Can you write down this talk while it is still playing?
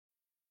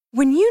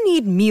When you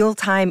need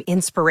mealtime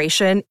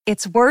inspiration,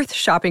 it's worth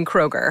shopping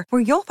Kroger,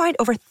 where you'll find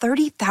over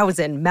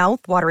 30,000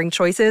 mouth-watering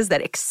choices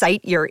that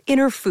excite your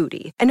inner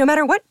foodie. And no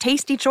matter what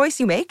tasty choice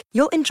you make,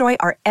 you'll enjoy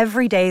our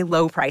everyday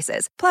low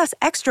prices, plus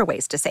extra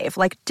ways to save,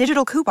 like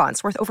digital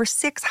coupons worth over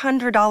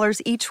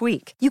 $600 each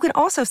week. You can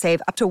also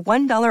save up to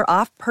 $1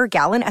 off per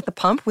gallon at the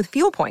pump with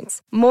fuel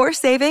points. More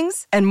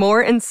savings and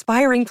more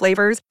inspiring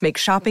flavors make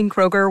shopping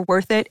Kroger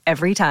worth it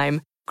every time.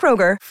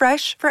 Kroger,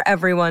 fresh for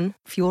everyone.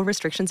 Fuel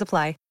restrictions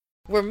apply.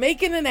 We're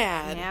making an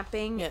ad.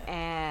 Napping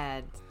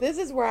ad. This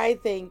is where I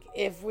think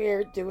if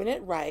we're doing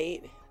it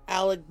right,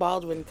 Alec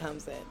Baldwin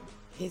comes in.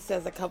 He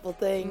says a couple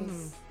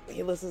things.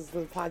 He listens to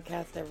the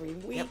podcast every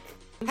week.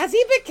 Yep. Has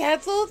he been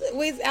canceled?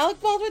 Was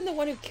Alec Baldwin the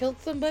one who killed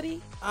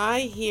somebody?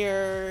 I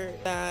hear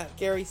that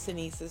Gary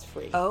Sinise is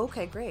free. Oh,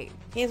 okay, great.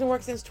 He hasn't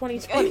worked since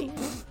 2020.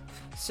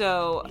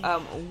 So,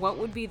 what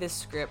would be the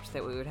script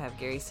that we would have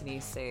Gary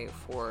Sinise say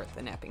for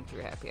the Napping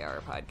Through Happy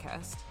Hour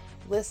podcast?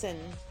 Listen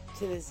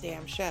to this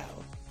damn show.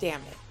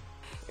 Damn it.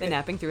 The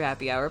Napping Through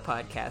Happy Hour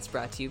podcast,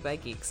 brought to you by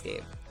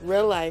Geekscape.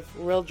 Real life,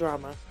 real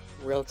drama,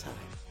 real time.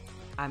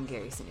 I'm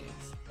Gary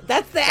Sinise.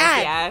 That's the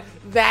ad.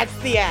 That's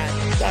the ad.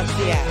 That's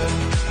the ad.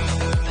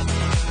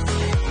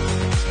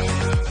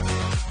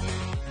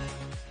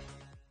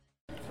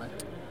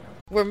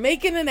 We're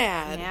making an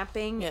ad.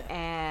 Napping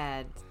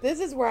ad. This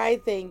is where I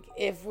think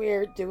if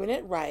we're doing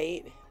it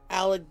right,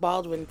 Alec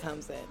Baldwin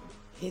comes in.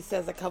 He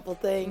says a couple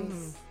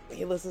things.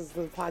 He listens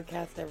to the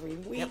podcast every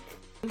week. Yep.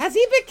 Has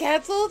he been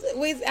canceled?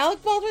 Was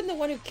Alec Baldwin the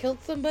one who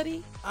killed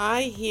somebody?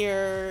 I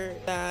hear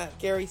that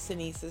Gary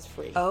Sinise is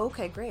free. Oh,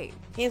 okay, great.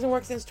 He hasn't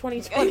worked since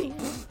 2020.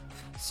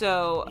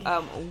 So,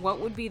 what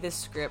would be the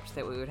script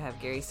that we would have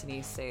Gary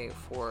Sinise say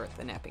for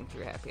the Napping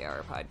Through Happy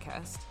Hour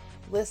podcast?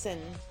 Listen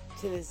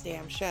to this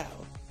damn show.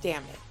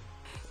 Damn it.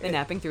 The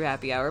Napping Through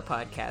Happy Hour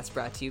podcast,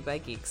 brought to you by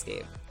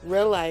Geekscape.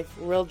 Real life,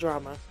 real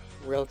drama,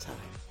 real time.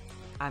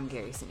 I'm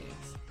Gary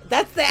Sinise.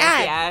 That's the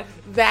ad.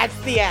 That's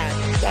the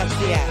ad. That's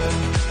the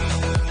ad.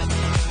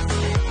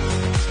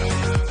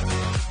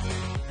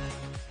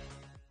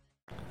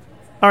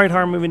 All right,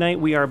 Horror Movie Night,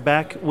 we are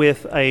back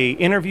with a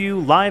interview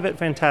live at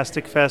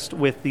Fantastic Fest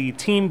with the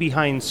team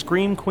behind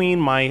Scream Queen,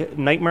 My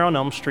Nightmare on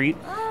Elm Street,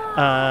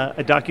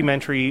 a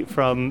documentary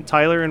from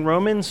Tyler and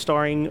Roman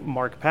starring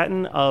Mark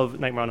Patton of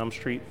Nightmare on Elm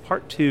Street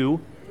Part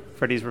 2,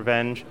 Freddy's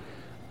Revenge.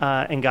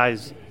 And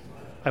guys,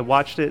 I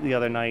watched it the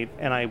other night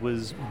and I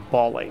was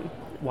bawling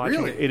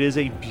watching Really? it. It is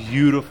a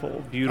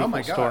beautiful, beautiful Oh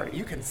my story. God,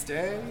 you can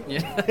stay.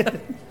 Yeah,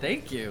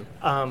 thank you.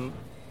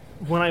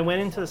 When I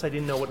went into this, I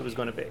didn't know what it was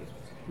going to be.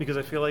 Because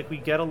I feel like we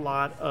get a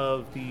lot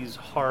of these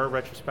horror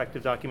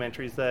retrospective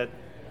documentaries that,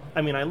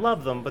 I mean, I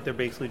love them, but they're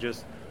basically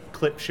just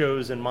clip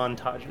shows and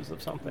montages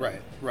of something.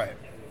 Right.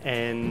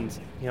 And,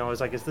 you know, I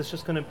was like, is this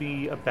just going to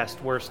be a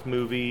best worst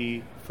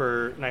movie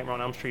for Nightmare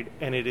on Elm Street?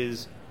 And it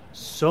is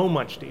so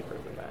much deeper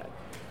than that.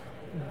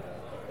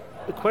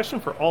 The question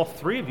for all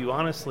three of you,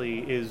 honestly,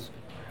 is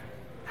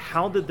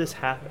how did this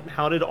happen?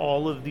 How did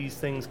all of these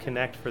things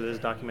connect for this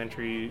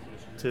documentary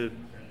to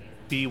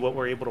be what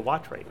we're able to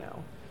watch right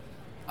now?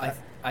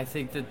 I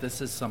think that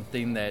this is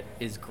something that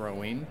is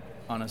growing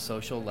on a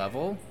social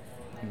level.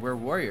 We're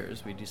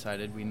warriors. We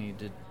decided we need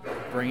to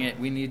bring it.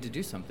 We need to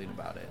do something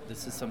about it.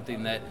 This is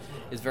something that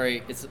is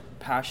it's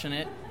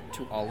passionate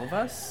to all of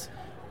us,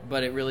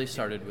 but it really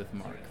started with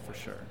Mark, for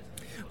sure.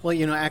 Well,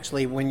 you know,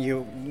 actually,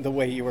 the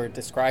way you were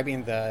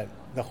describing the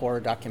horror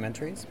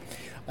documentaries,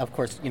 of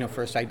course, you know,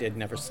 first I did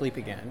Never Sleep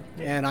Again,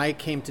 and I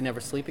came to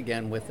Never Sleep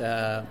Again with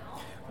a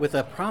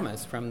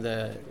promise from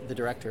the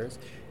directors.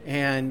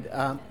 And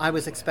I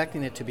was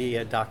expecting it to be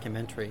a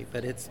documentary,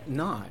 but it's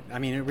not. I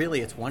mean,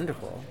 it's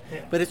wonderful,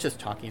 but it's just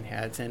talking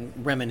heads and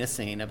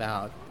reminiscing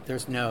about,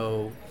 there's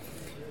no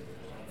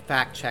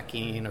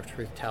fact-checking or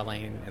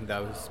truth-telling in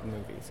those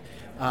movies.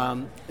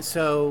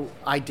 So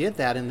I did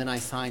that, and then I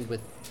signed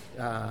with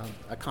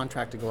a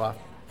contract to go off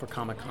for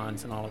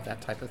Comic-Cons and all of that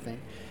type of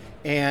thing.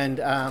 And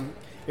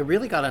it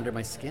really got under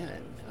my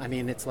skin. I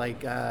mean, it's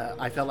like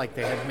I felt like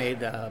they had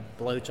made a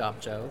blowjob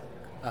joke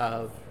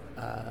of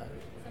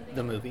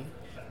the movie,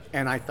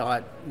 and I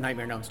thought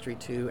Nightmare on Elm Street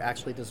 2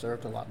 actually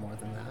deserved a lot more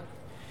than that,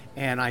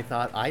 and I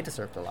thought I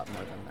deserved a lot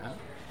more than that,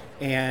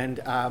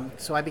 and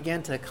so I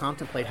began to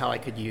contemplate how I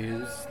could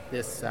use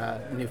this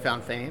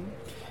newfound fame,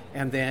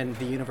 and then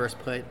the universe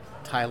put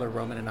Tyler,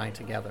 Roman, and I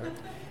together,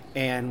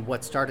 and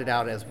what started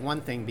out as one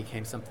thing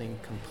became something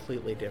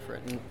completely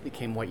different, and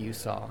became what you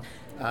saw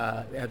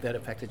that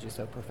affected you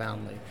so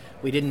profoundly.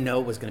 We didn't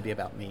know it was going to be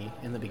about me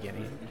in the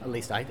beginning, at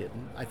least I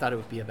didn't. I thought it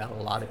would be about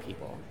a lot of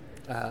people.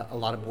 A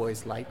lot of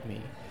boys like me,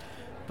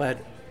 but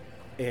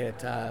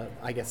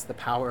I guess the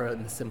power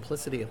and the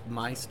simplicity of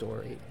my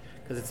story,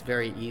 because it's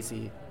very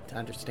easy to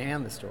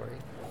understand the story,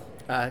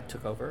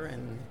 took over,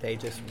 and they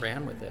just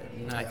ran with it,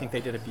 and I think they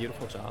did a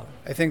beautiful job.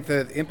 I think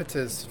the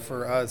impetus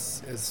for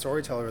us as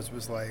storytellers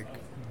was like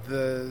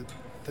the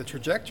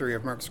trajectory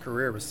of Mark's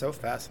career was so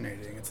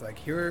fascinating. It's like,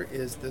 here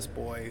is this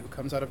boy who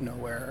comes out of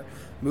nowhere,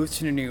 moves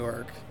to New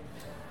York,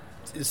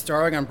 is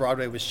starring on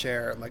Broadway with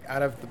Cher, like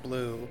out of the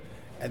blue,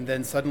 and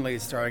then suddenly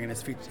starring in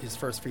his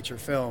first feature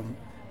film,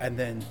 and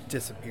then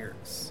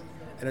disappears.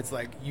 And it's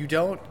like, you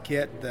don't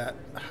get that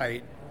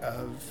height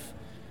of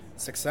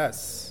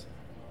success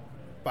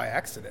by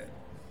accident.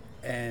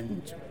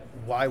 And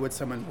why would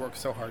someone work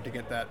so hard to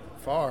get that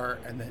far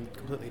and then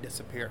completely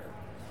disappear?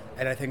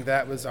 And I think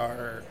that was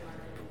our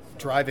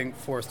driving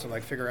force to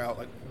like figure out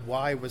like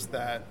why was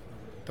that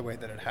the way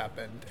that it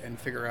happened, and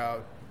figure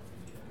out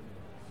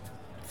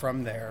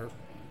from there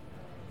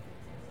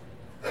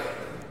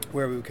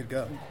where we could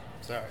go.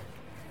 Sorry.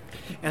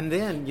 And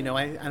then,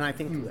 I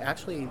think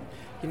actually,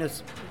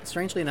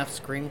 strangely enough,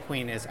 Scream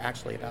Queen is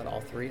actually about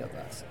all three of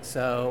us.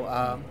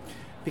 So,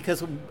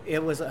 because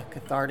it was a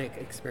cathartic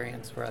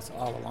experience for us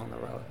all along the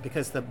road,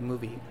 because the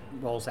movie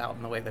rolls out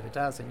in the way that it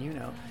does, and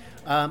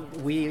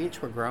we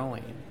each were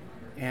growing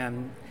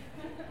and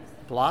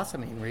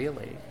blossoming,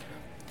 really.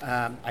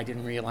 I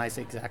didn't realize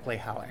exactly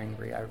how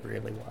angry I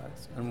really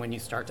was. And when you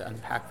start to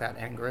unpack that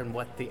anger and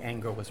what the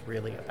anger was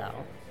really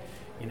about,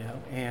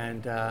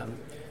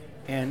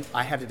 and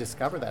I had to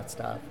discover that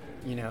stuff,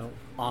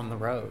 on the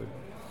road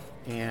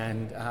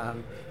and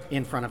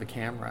in front of a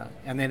camera.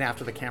 And then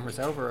after the camera's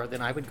over,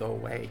 then I would go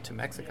away to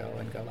Mexico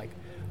and go like,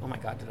 oh my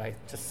God, did I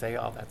just say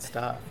all that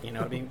stuff?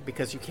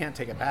 Because you can't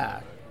take it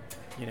back,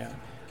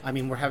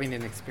 we're having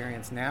an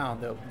experience now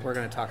that we're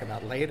going to talk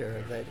about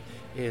later that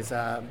is,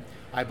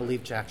 I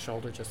believe Jack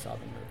Shoulder just saw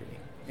the movie.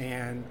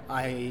 And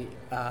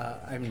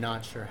I'm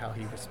not sure how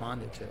he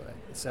responded to it.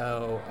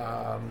 So,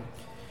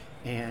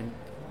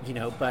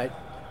 but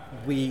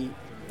he's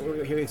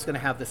going to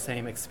have the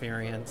same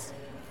experience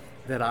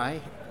that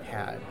I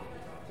had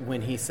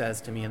when he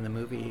says to me in the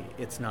movie,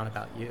 it's not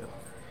about you.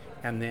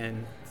 And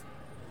then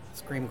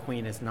Scream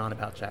Queen is not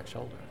about Jack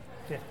Shoulder.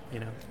 Yeah.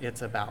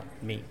 It's about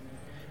me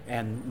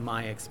and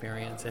my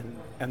experience,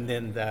 and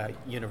then the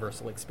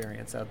universal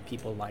experience of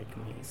people like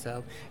me.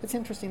 So it's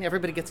interesting.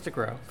 Everybody gets to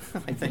grow.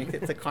 I think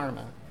it's a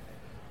karma.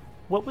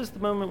 What was the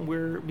moment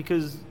where,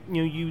 because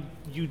you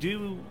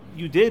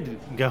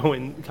did go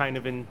in kind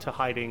of into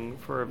hiding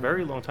for a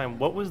very long time.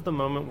 What was the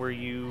moment where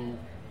you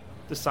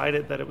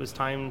decided that it was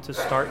time to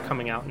start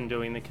coming out and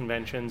doing the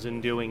conventions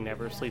and doing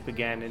Never Sleep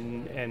Again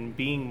and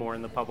being more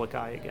in the public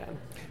eye again?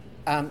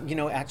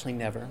 Actually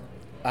never.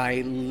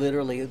 I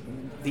literally,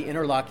 the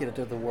interlocutor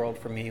to the world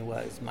for me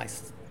was my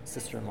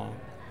sister-in-law.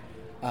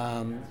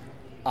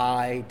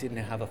 I didn't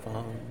have a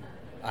phone.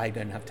 I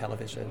didn't have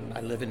television.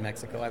 I live in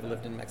Mexico. I've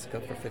lived in Mexico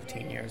for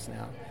 15 years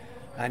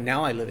now.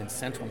 Now I live in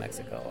central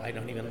Mexico. I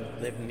don't even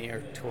live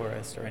near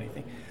tourists or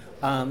anything.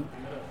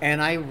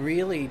 And I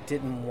really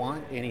didn't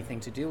want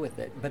anything to do with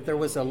it. But there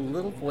was a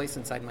little voice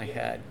inside my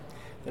head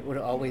that would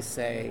always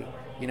say,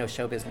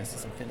 show business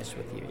isn't finished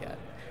with you yet.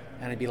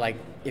 And I'd be like,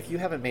 if you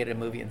haven't made a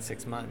movie in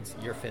 6 months,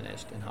 you're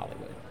finished in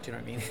Hollywood. Do you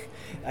know what I mean?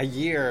 A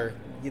year,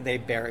 they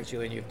buried you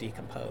and you've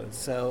decomposed.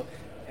 So,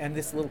 and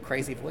this little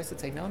crazy voice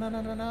would say, no,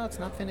 it's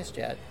not finished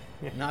yet.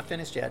 Not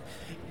finished yet.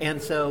 And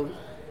so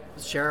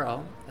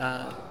Cheryl,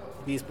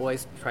 these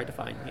boys tried to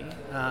find me,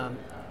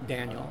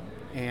 Daniel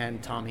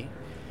and Tommy,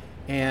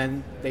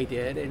 and they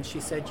did. And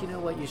she said, you know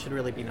what, you should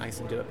really be nice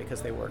and do it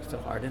because they worked so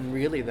hard. And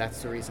really,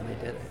 that's the reason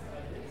they did it.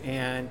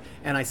 And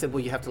I said,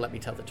 well, you have to let me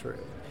tell the truth.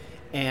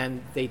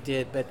 And they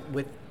did, but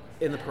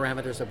in the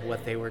parameters of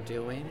what they were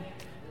doing,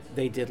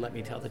 they did let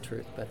me tell the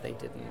truth, but they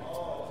didn't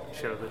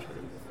show the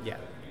truth. Yeah,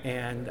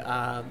 and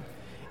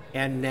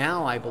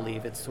now I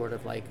believe it's sort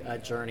of like a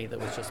journey that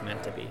was just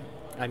meant to be.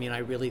 I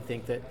really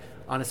think that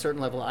on a certain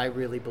level, I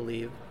really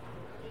believe,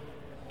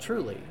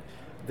 truly,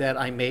 that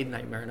I made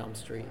Nightmare on Elm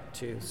Street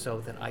so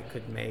that I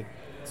could make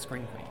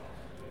Scream Queen,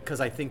 because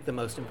I think the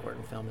most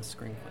important film is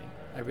Scream Queen.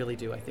 I really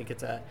do. I think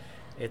it's a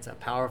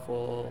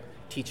powerful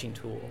teaching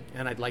tool,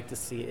 and I'd like to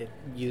see it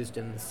used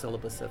in the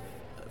syllabus of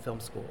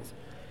film schools.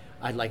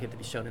 I'd like it to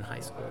be shown in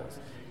high schools,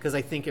 because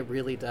I think it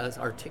really does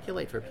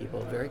articulate for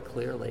people very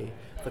clearly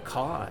the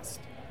cost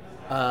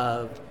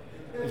of,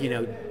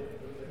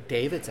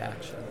 David's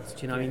actions.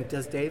 Do you know what I mean?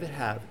 Does David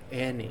have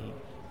any,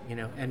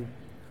 and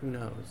who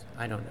knows?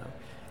 I don't know.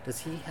 Does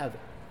he have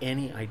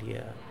any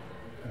idea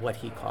what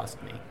he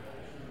cost me?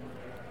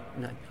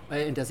 None.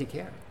 And does he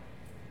care?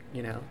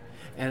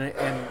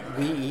 And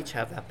we each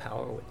have that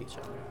power with each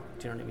other.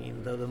 Do you know what I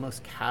mean? The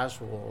most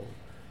casual,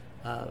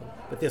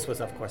 but this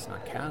was, of course,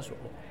 not casual.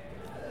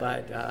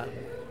 But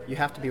you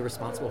have to be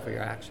responsible for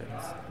your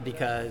actions,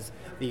 because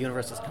the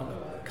universe is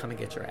come and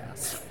get your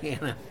ass.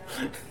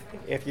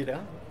 If you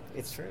don't,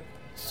 it's true.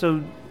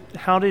 So,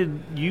 how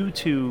did you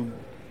two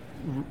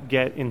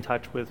get in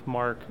touch with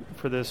Mark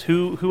for this?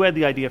 Who had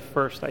the idea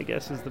first, I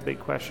guess, is the big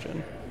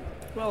question.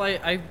 Well,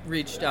 I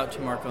reached out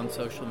to Mark on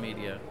social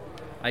media.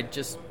 I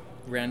just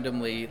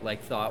randomly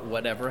thought,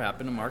 whatever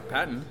happened to Mark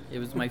Patton? It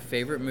was my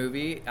favorite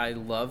movie. I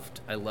loved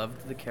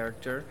the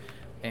character,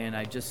 and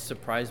I just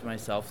surprised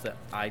myself that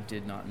I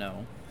did not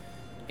know.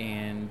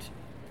 And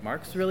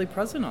Mark's really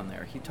present on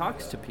there. He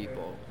talks to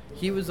people.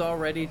 He was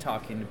already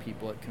talking to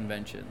people at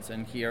conventions,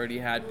 and he already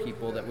had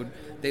people that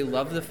they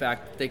loved the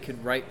fact that they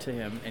could write to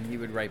him and he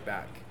would write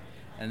back.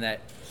 and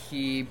that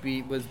he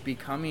was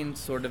becoming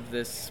sort of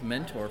this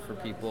mentor for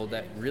people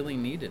that really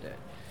needed it.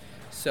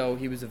 So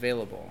he was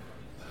available,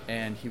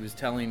 and he was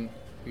telling.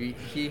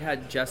 He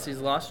had Jesse's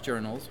Lost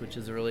Journals, which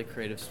is a really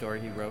creative story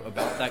he wrote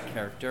about that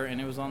character,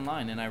 and it was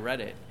online, and I read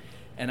it.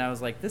 And I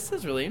was like, this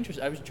is really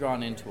interesting. I was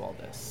drawn into all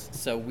this.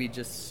 So we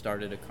just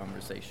started a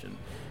conversation,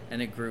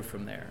 and it grew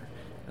from there.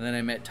 And then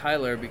I met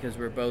Tyler because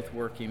we're both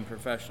working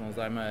professionals.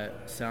 I'm a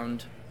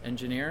sound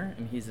engineer,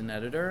 and he's an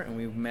editor, and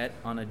we met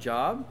on a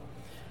job,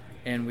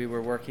 and we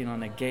were working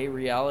on a gay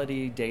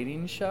reality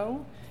dating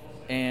show,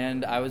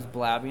 and I was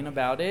blabbing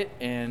about it,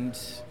 and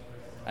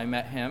I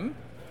met him.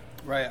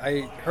 Right.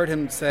 I heard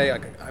him say,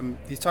 like,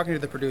 he's talking to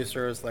the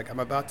producers, like,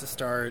 I'm about to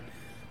start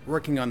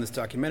working on this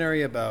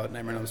documentary about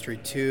Nightmare on Elm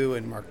Street 2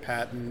 and Mark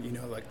Patton, you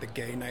know, like the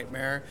gay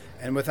nightmare.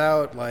 And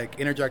without, like,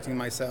 interjecting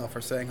myself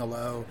or saying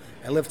hello,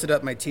 I lifted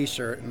up my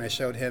T-shirt and I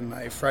showed him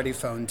my Freddy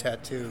phone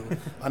tattoo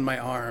on my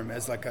arm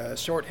as, like, a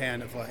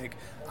shorthand of, like,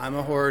 I'm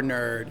a horror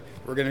nerd,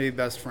 we're going to be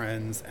best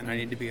friends, and I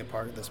need to be a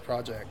part of this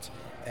project.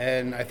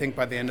 And I think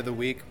by the end of the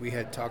week, we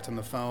had talked on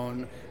the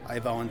phone. I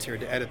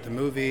volunteered to edit the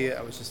movie.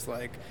 I was just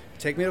like,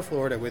 take me to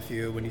Florida with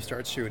you when you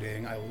start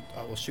shooting. I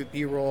will shoot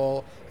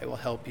B-roll. I will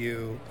help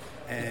you.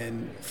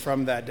 And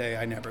from that day,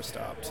 I never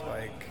stopped.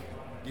 Like,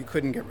 you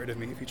couldn't get rid of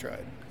me if you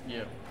tried.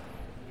 Yeah.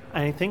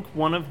 I think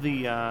one of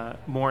the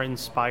more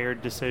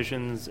inspired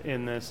decisions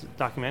in this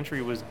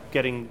documentary was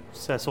getting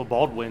Cecil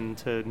Baldwin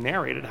to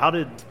narrate it. How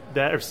did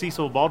that, or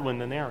Cecil Baldwin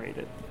to narrate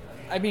it?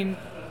 I mean,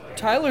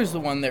 Tyler's the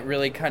one that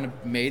really kind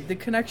of made the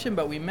connection,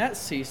 but we met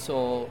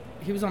Cecil.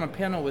 He was on a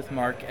panel with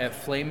Mark at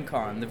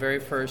FlameCon, the very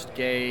first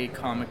gay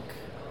comic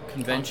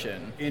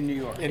convention In New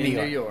York. in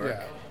New York.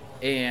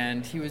 Yeah.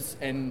 And he was,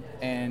 and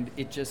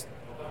it just,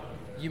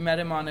 you met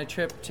him on a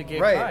trip to Gay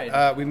Right.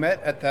 Pride. We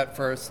met at that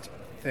first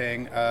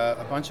thing.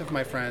 A bunch of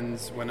my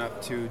friends went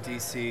up to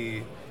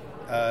D.C.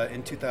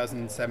 In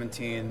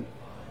 2017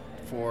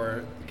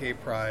 for Gay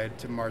Pride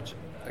to march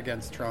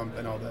against Trump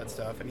and all that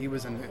stuff. And he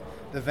was in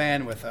the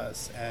van with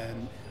us.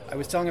 And I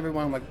was telling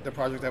everyone, like, the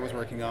project I was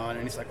working on.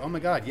 And he's like, oh, my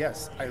God,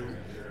 yes,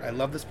 I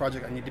love this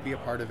project. I need to be a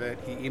part of it.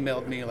 He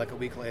emailed me like a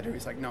week later.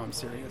 He's like, no, I'm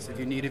serious. If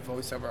you need a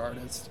voiceover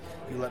artist,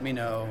 you let me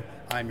know.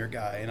 I'm your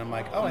guy. And I'm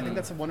like, oh, I think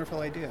that's a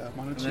wonderful idea.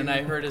 Why don't and you? then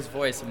I heard his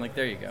voice. I'm like,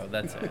 there you go.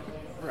 That's it.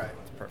 Right.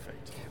 It's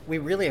perfect. We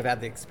really have had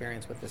the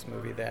experience with this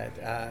movie that,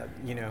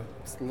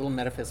 it's a little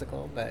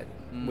metaphysical, but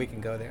we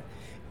can go there.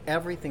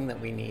 Everything that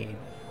we need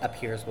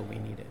appears when we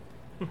need it.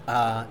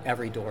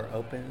 Every door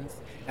opens,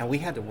 and we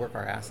had to work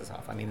our asses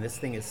off. I mean, this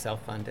thing is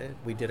self-funded.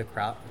 We did a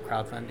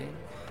crowdfunding,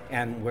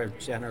 and we're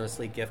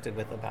generously gifted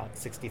with about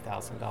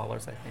 $60,000, I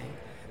think,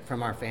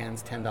 from our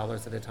fans,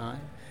 $10 at a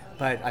time.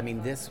 But, I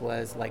mean, this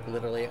was like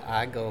literally,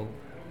 I go,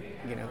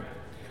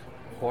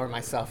 whore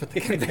myself at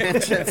the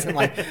conventions and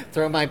like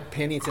throw my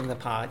pennies in the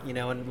pot,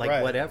 and like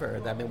Right. whatever.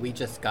 I mean, we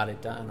just got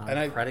it done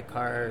on credit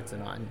cards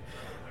and on,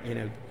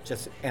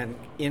 just and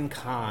in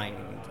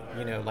kind,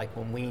 like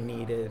when we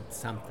needed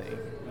something,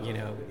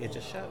 it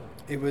just showed.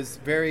 It was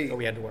very But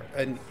we had to work.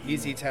 an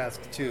easy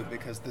task too,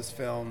 because this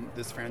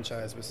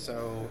franchise was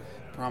so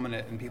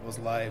prominent in people's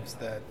lives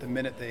that the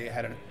minute they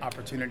had an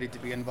opportunity to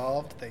be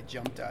involved, they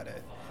jumped at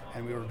it.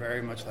 And we were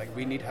very much like,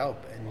 we need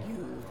help,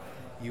 and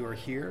you are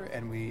here,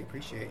 and we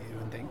appreciate you,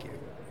 and thank you.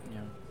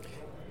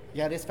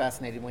 Yeah, it is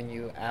fascinating when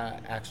you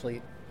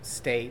actually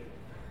state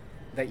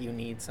that you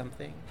need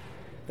something,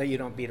 that you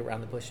don't beat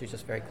around the bush. You're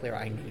just very clear,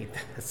 I need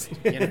this.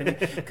 You know what I mean?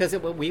 Because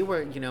we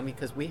were,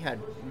 because we had,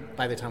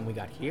 by the time we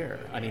got here,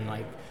 I mean,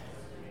 like,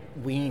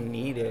 we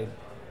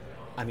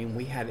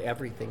had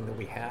everything that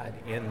we had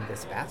in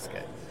this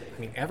basket.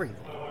 I mean, everything.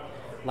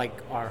 Like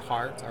our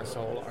hearts, our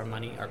soul, our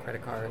money, our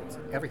credit cards,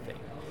 everything.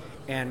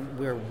 And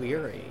we're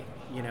weary,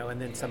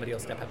 and then somebody will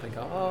step up and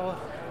go,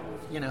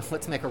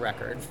 let's make a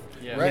record.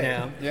 Yeah.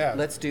 Right. Yeah.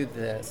 Let's do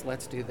this,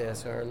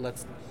 or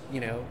let's,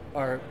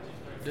 or...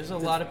 There's a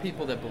lot of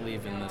people that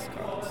believe in this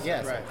cause.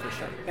 Yes, Right. for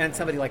sure. And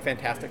somebody like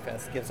Fantastic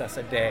Fest gives us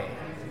a day.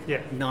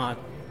 Yeah. Not,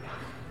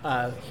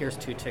 here's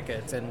 2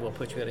 tickets and we'll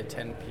put you at a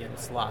 10 p.m.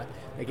 slot.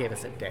 They gave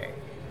us a day.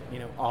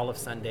 All of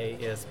Sunday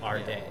is our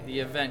day. The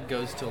event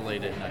goes till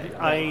late at night.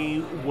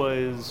 I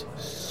was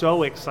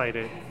so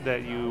excited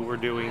that you were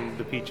doing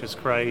the Peaches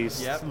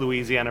Christ Yep.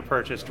 Louisiana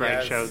Purchase drag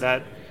Yes. show.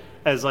 That,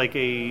 as like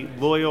a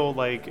loyal,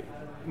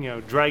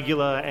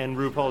 Dragula and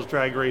RuPaul's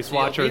Drag Race So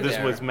you'll watcher, be this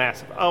there. was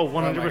massive. Oh, 100%.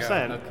 Oh my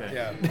God. Okay.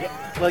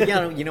 Yeah.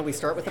 Well, we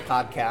start with the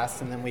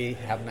podcast and then we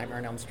have Nightmare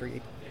on Elm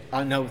Street.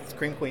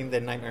 Scream Queen,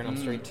 then Nightmare on Elm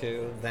Street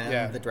 2,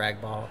 then the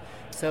Drag Ball.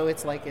 So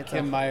it's like it's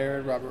Kim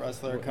Meyer, Robert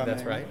Ressler coming.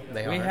 That's right.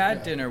 They We are.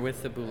 had dinner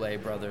with the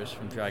Boulet brothers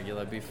from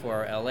Dragula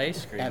before LA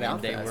Scream. At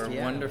and they Outfest, were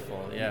yeah.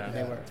 wonderful. Yeah.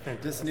 They were.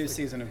 This new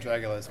season of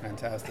Dragula is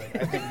fantastic.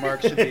 I think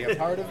Mark should be a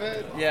part of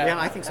it. Yeah,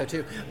 I think so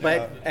too.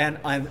 But and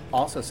I'm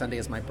also Sunday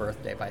is my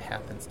birthday by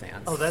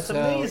happenstance. Oh, that's So,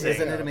 amazing.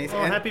 Isn't it amazing?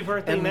 Oh, happy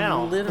birthday and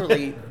now.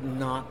 Literally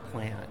not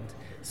planned.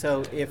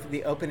 So if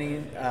the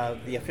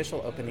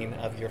official opening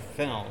of your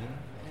film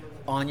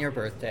on your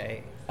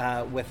birthday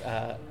with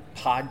a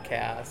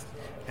podcast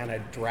and a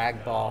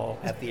drag ball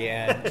at the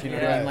end, you know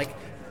what I mean? Right. Like,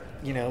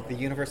 the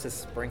universe is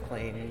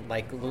sprinkling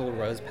like little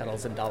rose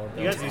petals and dollar bills.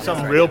 You guys do on us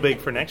something right real now. big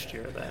for next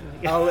year then.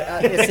 Oh,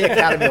 it's the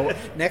Academy Award.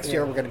 Next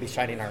year we're going to be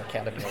shining our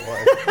Academy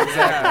Award.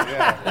 Exactly.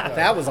 Yeah.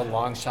 That was a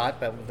long shot,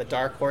 but the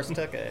dark horse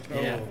took it.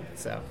 Yeah.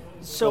 So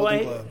Golden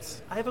I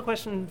Globes. have a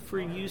question for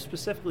you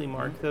specifically,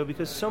 Mark, though,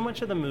 because so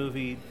much of the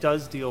movie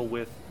does deal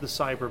with the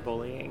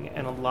cyberbullying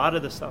and a lot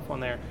of the stuff on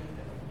there.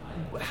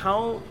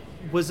 How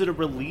was it a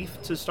relief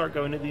to start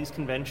going to these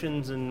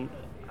conventions? And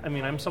I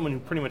mean, I'm someone who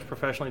pretty much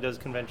professionally does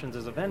conventions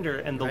as a vendor,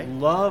 and the Right.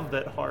 love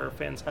that horror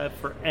fans have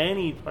for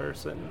any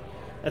person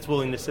that's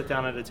willing to sit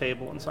down at a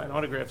table and sign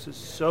autographs is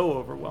so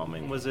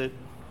overwhelming. Was it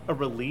a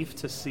relief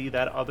to see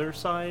that other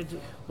side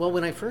Well,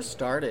 when I first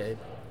started,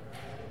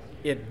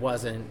 it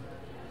wasn't.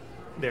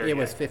 there? It yet?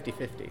 was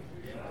 50-50.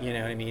 You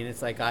know what I mean?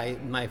 It's like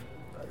my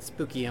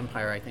Spooky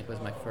Empire, I think, was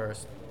my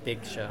first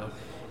big show.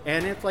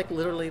 And it's like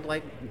literally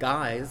like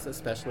guys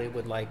especially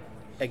would like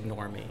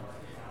ignore me.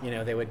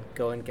 They would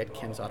go and get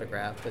Kim's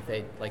autograph, but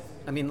they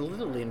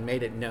literally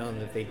made it known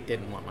that they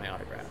didn't want my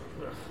autograph.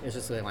 It's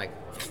just like,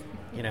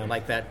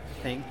 like that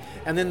thing.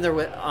 And then there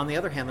were, on the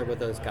other hand, there were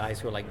those guys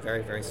who were like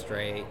very, very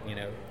straight,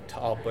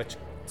 tall, butch,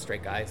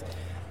 straight guys.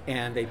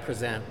 And they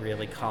present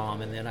really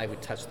calm, and then I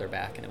would touch their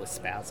back, and it was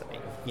spasming,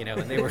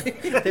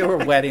 and they were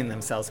wetting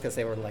themselves because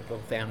they were like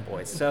little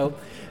fanboys. So,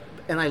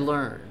 and I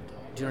learned,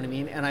 do you know what I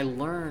mean? And I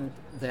learned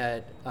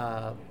that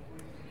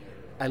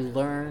I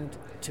learned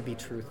to be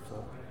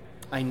truthful.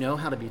 I know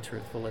how to be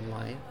truthful in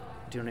life.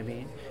 Do you know what I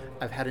mean?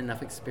 I've had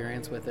enough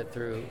experience with it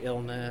through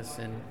illness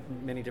and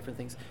many different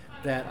things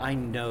that I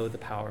know the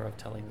power of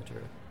telling the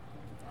truth.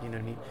 You know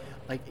what I mean?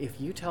 Like, if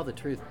you tell the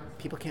truth,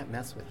 people can't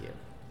mess with you.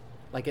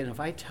 Like, and if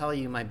I tell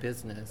you my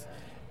business,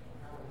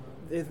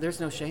 there's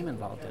no shame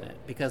involved in it,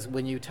 because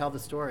when you tell the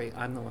story,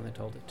 I'm the one that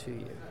told it to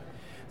you.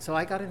 So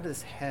I got into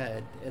this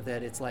head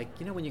that it's like,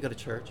 when you go to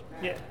church,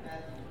 Yeah.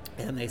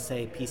 and they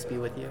say, peace be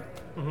with you,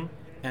 Mm-hmm.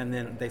 and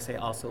then they say,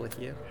 also with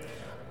you.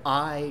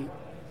 I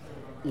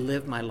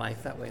live my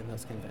life that way in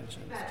those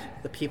conventions.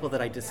 The people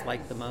that I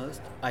dislike the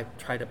most, I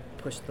try to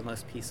push the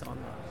most peace on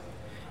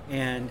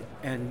them.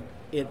 And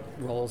it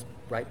rolls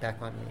right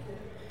back on me.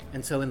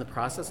 And so in the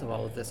process of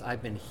all of this,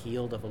 I've been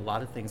healed of a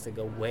lot of things that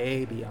go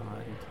way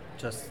beyond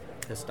just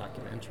this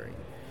documentary.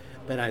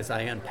 But as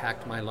I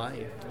unpacked my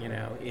life,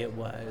 it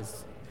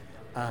was,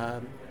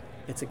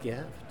 it's a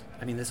gift.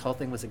 I mean, this whole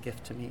thing was a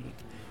gift to me.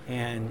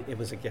 And it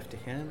was a gift to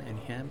him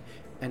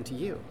and to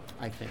you,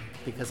 I think.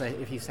 Because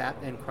if you sat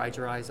and cried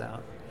your eyes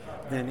out,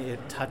 then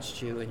it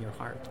touched you in your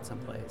heart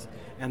someplace.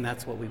 And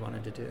that's what we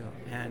wanted to do.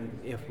 And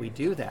if we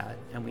do that,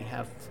 and we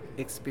have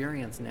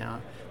experience now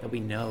that we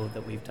know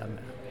that we've done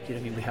that. You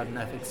know what I mean? We have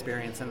enough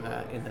experience in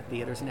the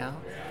theaters now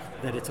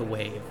that it's a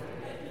wave.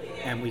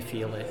 And we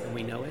feel it, and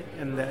we know it,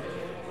 and that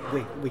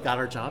we got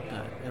our job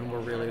done. And we're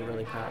really,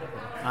 really proud of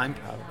it. I'm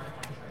proud of it.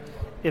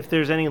 If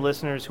there's any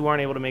listeners who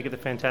aren't able to make it to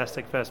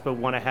Fantastic Fest but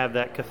want to have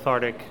that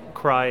cathartic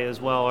cry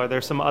as well, are there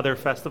some other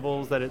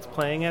festivals that it's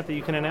playing at that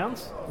you can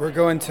announce? We're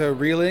going to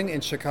Reeling in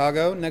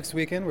Chicago next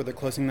weekend. We're the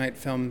closing night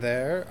film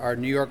there. Our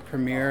New York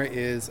premiere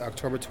is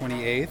October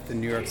 28th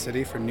in New York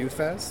City for New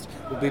Fest.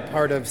 We'll be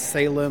part of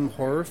Salem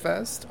Horror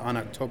Fest on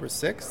October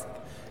 6th.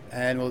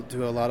 And we'll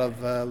do a lot of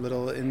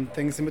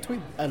things in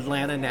between.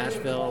 Atlanta,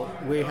 Nashville,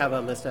 we have a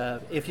list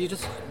of, if you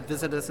just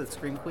visit us at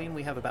Scream Queen,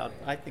 we have about,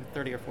 I think,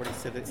 30 or 40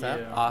 cities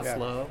up.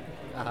 Oslo.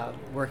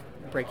 We're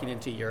breaking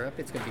into Europe.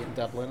 It's going to be in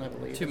Dublin, I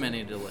believe. Too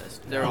many to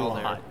list. They're all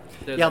there.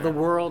 They're Yeah, there. the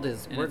world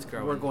is, And it's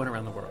we're growing. going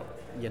around the world,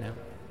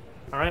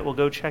 All right, well,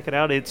 go check it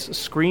out. It's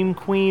Scream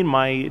Queen,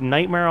 My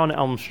Nightmare on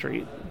Elm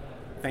Street.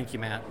 Thank you,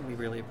 Matt. We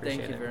really appreciate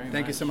Thank you it. very much.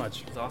 Thank you so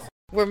much. It's awesome.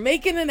 We're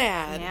making an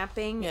ad.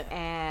 Napping Yeah.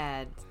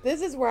 ad.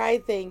 This is where I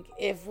think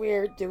if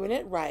we're doing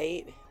it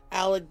right,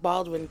 Alec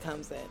Baldwin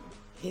comes in.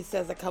 He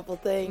says a couple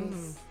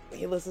things.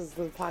 He listens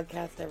to the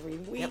podcast every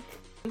week.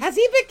 Has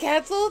he been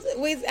canceled?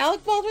 Wait, is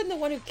Alec Baldwin the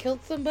one who killed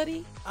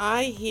somebody?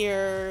 I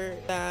hear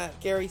that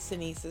Gary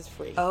Sinise is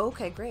free. Oh,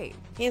 okay, great.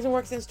 He hasn't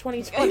worked since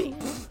 2020.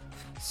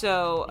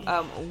 So,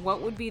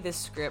 what would be the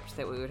script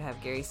that we would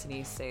have Gary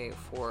Sinise say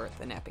for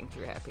the Napping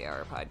Through Happy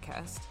Hour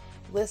podcast?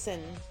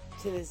 Listen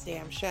to this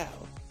damn show.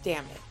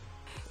 Damn it.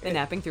 The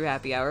Napping Through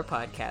Happy Hour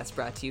podcast,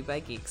 brought to you by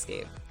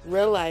Geekscape.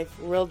 Real life,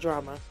 real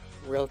drama,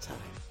 real time.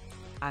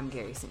 I'm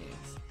Gary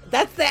Sinise.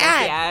 That's the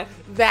ad.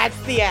 That's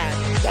the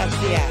ad. That's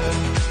the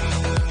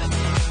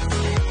ad.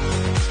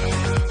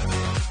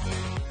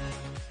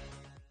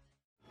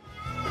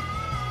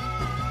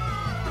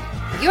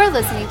 You're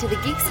listening to the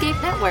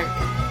Geekscape Network.